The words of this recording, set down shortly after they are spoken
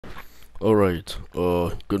Alright,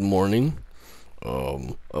 good morning.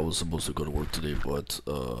 I was supposed to go to work today, but,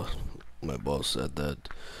 my boss said that,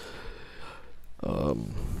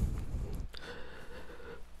 um,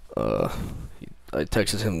 uh, I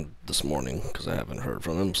texted him this morning because I haven't heard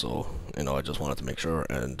from him, so, I just wanted to make sure,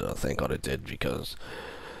 and, thank God I did because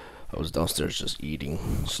I was downstairs just eating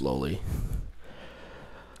slowly.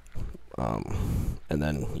 And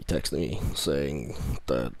then he texted me saying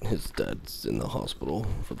that his dad's in the hospital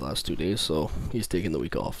for the last 2 days, so he's taking the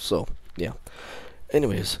week off, so, yeah.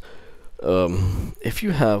 Anyways, if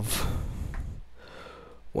you have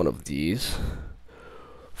one of these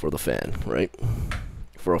for the fan, right?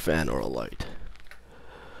 For a fan or a light.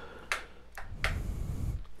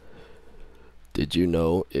 Did you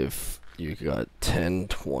know if you got 10,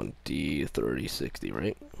 20, 30, 60,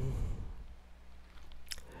 right?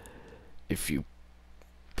 If you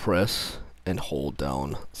press and hold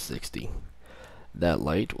down 60, that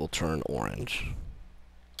light will turn orange.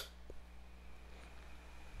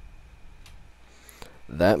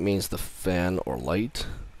 That means the fan or light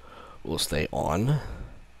will stay on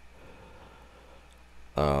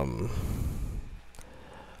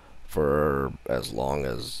for as long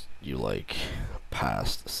as you like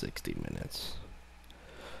past 60 minutes.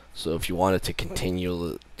 So if you want it to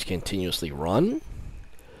continuously run,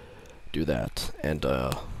 do that. And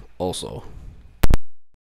also,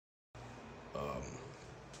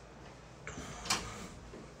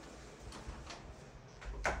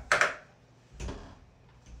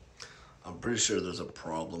 I'm pretty sure there's a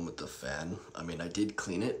problem with the fan. I mean, I did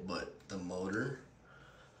clean it, but the motor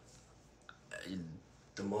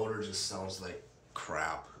just sounds like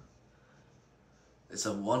crap. It's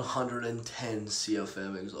a 110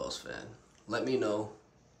 CFM exhaust fan. Let me know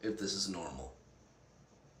if this is normal.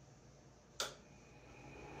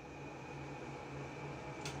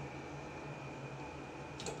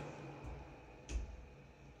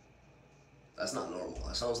 That's not normal.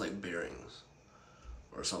 That sounds like bearings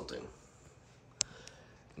or something.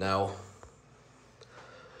 Now,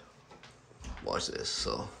 watch this.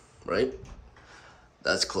 So, right?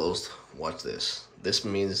 That's closed. Watch this. This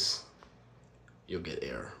means you'll get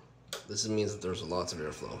air. This means that there's lots of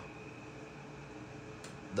airflow.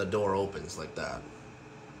 The door opens like that.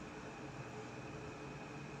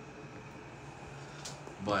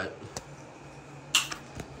 But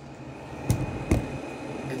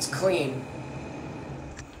it's clean.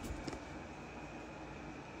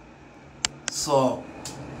 So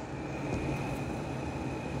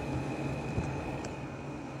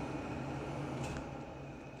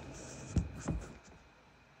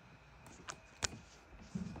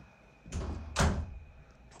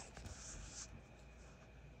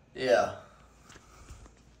yeah.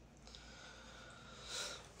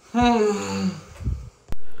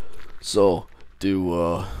 So,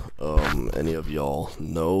 do any of y'all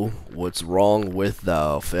know what's wrong with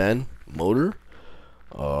the fan motor?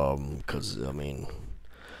 'Cause I mean,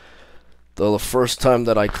 the first time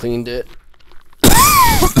that I cleaned it,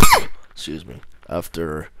 excuse me,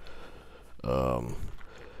 after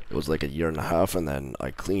it was like a year and a half, and then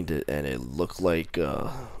I cleaned it, and it looked like there's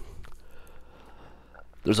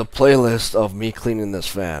a playlist of me cleaning this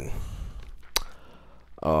fan.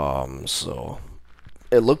 So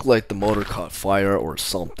it looked like the motor caught fire or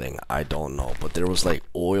something. I don't know, but there was like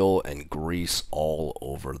oil and grease all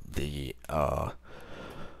over the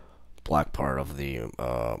black part of the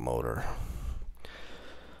motor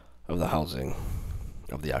of the housing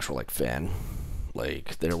of the actual like fan.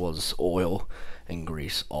 Like there was oil and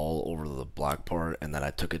grease all over the black part, and then I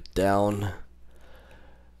took it down,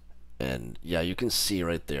 and yeah, you can see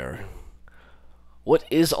right there. What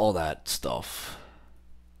is all that stuff?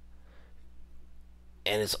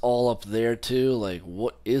 And it's all up there too. Like,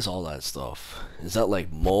 what is all that stuff? Is that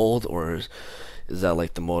like mold, or is that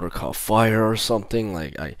like the motor caught fire or something?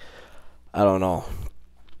 Like, I don't know.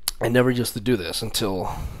 I never used to do this until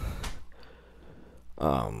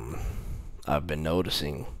I've been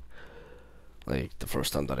noticing, like the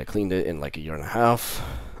first time that I cleaned it in like a year and a half.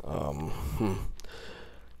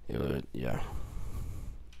 Yeah,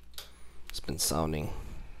 it's been sounding.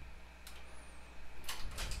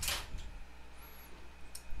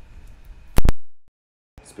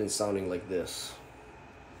 It's been sounding like this.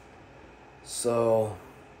 So,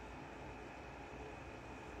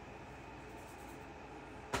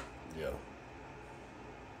 yeah.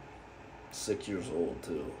 6 years old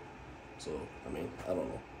too. So, I mean, I don't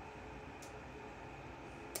know.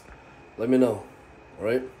 Let me know.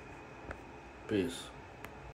 Alright? Peace.